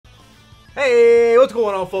Hey, what's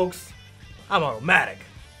going on, folks? I'm AutoMattock.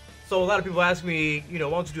 So a lot of people ask me, why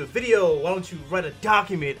don't you do a video? Why don't you write a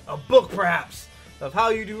document, a book perhaps, of how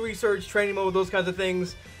you do research, training mode, those kinds of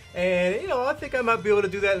things. And, I think I might be able to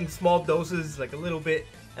do that in small doses, like a little bit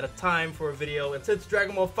at a time for a video. And since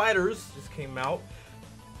Dragon Ball FighterZ just came out,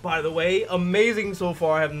 by the way, amazing so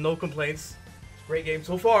far. I have no complaints. It's a great game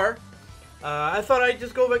so far. I thought I'd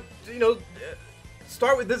just go back,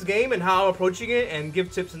 start with this game and how I'm approaching it and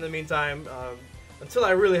give tips in the meantime until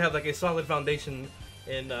I really have like a solid foundation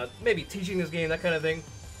in maybe teaching this game, that kind of thing.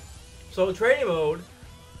 So training mode,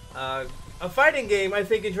 a fighting game, I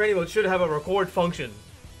think in training mode should have a record function.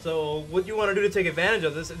 So what you want to do to take advantage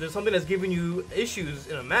of this, if there's something that's giving you issues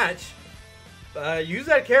in a match, use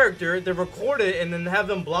that character, then record it and then have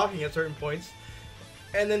them blocking at certain points,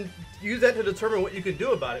 and then use that to determine what you can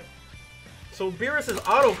do about it. So Beerus'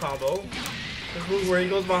 auto combo, this move where he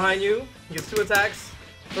goes behind you, he gets 2 attacks,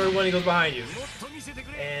 third one he goes behind you.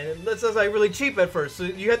 And this is like really cheap at first, so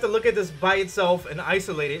you have to look at this by itself and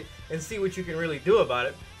isolate it and see what you can really do about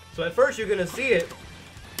it. So at first you're going to see it,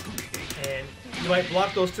 and you might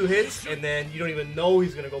block those 2 hits, and then you don't even know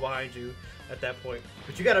he's going to go behind you at that point.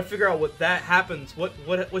 But you got to figure out what that happens, what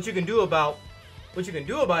you can do about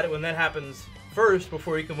it when that happens first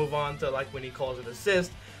before you can move on to like when he calls it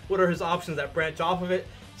assist. What are his options that branch off of it?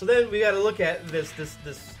 So then we got to look at this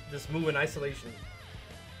move in isolation.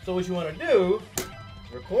 So what you want to do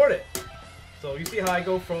is record it. So you see how I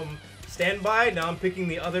go from standby, now I'm picking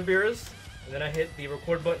the other Beerus, and then I hit the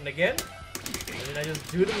record button again, and then I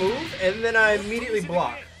just do the move, and then I immediately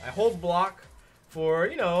block. I hold block for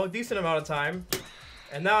a decent amount of time,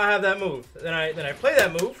 and now I have that move. Then I play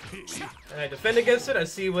that move, and I defend against it. I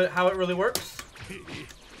see how it really works.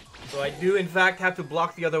 So I do, in fact, have to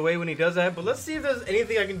block the other way when he does that, but let's see if there's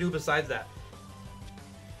anything I can do besides that.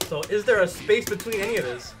 So is there a space between any of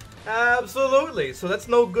this? Absolutely. So that's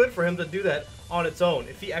no good for him to do that on its own.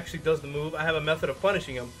 If he actually does the move, I have a method of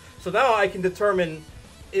punishing him. So now I can determine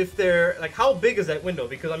if they're, like, how big is that window,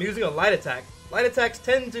 because I'm using a light attack. Light attacks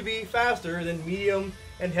tend to be faster than medium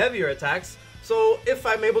and heavier attacks. So if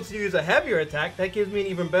I'm able to use a heavier attack, that gives me an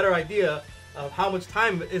even better idea of how much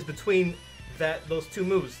time is between those 2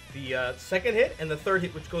 moves, the second hit and the third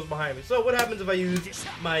hit, which goes behind me. So what happens if I use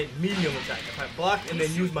my medium attack? If I block and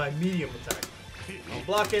then use my medium attack, I'm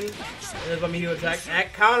blocking, and there's my medium attack,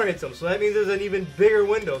 that counter hits him. So that means there's an even bigger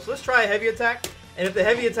window. So let's try a heavy attack, and if the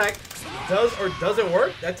heavy attack does or doesn't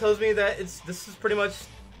work, that tells me that this is pretty much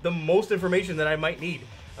the most information that I might need.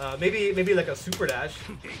 Maybe like a super dash.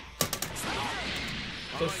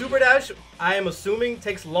 So super dash, I am assuming,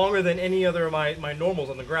 takes longer than any other of my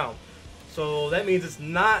normals on the ground. So that means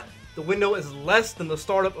the window is less than the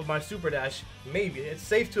startup of my super dash. Maybe. It's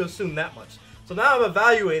safe to assume that much. So now I've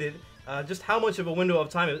evaluated just how much of a window of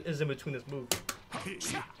time is in between this move.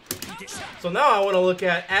 So now I want to look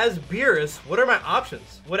at, as Beerus, what are my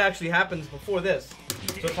options? What actually happens before this?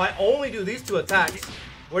 So if I only do these 2 attacks,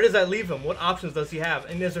 where does that leave him? What options does he have?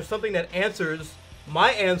 And is there something that answers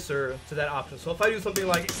my answer to that option? So if I do something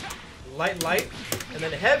like light, and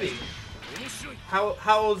then heavy,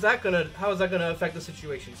 how is that gonna affect the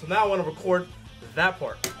situation? So now I want to record that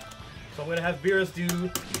part. So I'm gonna have Beerus do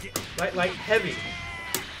light, heavy.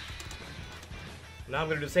 Now I'm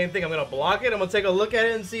gonna do the same thing. I'm gonna block it. I'm gonna take a look at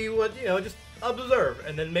it and see what just observe,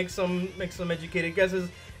 and then make some educated guesses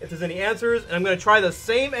if there's any answers. And I'm gonna try the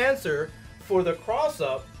same answer for the cross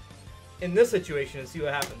up in this situation and see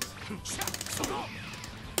what happens.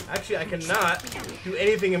 Actually, I cannot do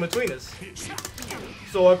anything in between this.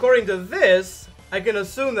 So according to this, I can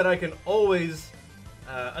assume that I can always,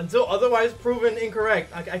 until otherwise proven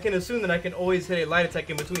incorrect, I can assume that I can always hit a light attack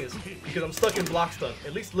in between this, because I'm stuck in block stun.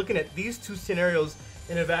 At least looking at these 2 scenarios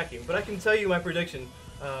in a vacuum. But I can tell you my prediction.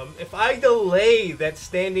 If I delay that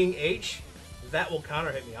standing H, that will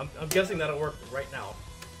counter hit me. I'm guessing that'll work right now.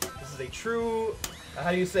 This is a true,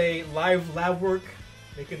 how do you say, live lab work,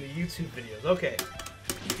 making the YouTube videos. Okay.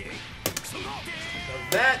 Now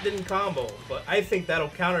that didn't combo, but I think that'll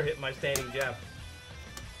counter hit my standing jab.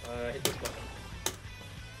 Hit this button.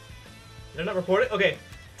 Did I not record it? Okay,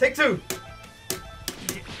 take 2.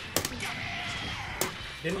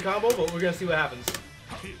 Didn't combo, but we're gonna see what happens.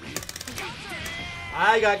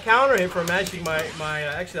 I got counter hit for matching my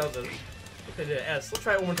actually that was an S. Let's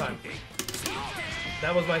try it one more time.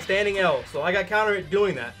 That was my standing L, so I got counter hit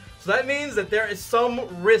doing that. So that means that there is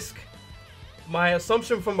some risk. My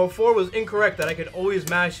assumption from before was incorrect, that I could always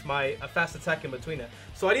mash a fast attack in between that.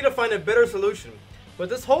 So I need to find a better solution. But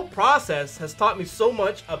this whole process has taught me so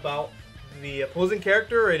much about the opposing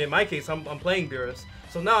character, and in my case, I'm playing Beerus.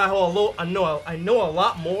 So now I know a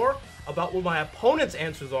lot more about what my opponent's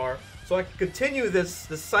answers are, so I can continue this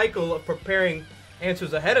cycle of preparing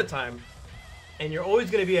answers ahead of time. And you're always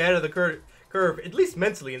going to be ahead of the curve, at least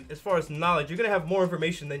mentally, as far as knowledge. You're going to have more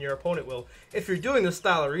information than your opponent will if you're doing this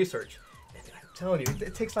style of research. And I'm telling you,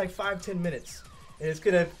 it takes like 5-10 minutes. And it's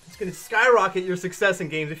gonna skyrocket your success in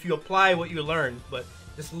games if you apply what you learn. But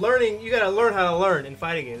just learning, you gotta learn how to learn in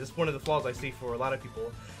fighting games. It's one of the flaws I see for a lot of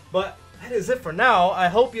people. But that is it for now. I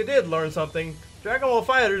hope you did learn something. Dragon Ball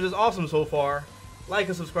FighterZ is awesome so far. Like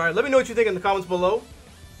and subscribe. Let me know what you think in the comments below.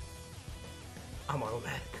 I'm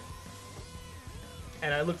AutoMattock.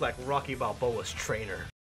 And I look like Rocky Balboa's trainer.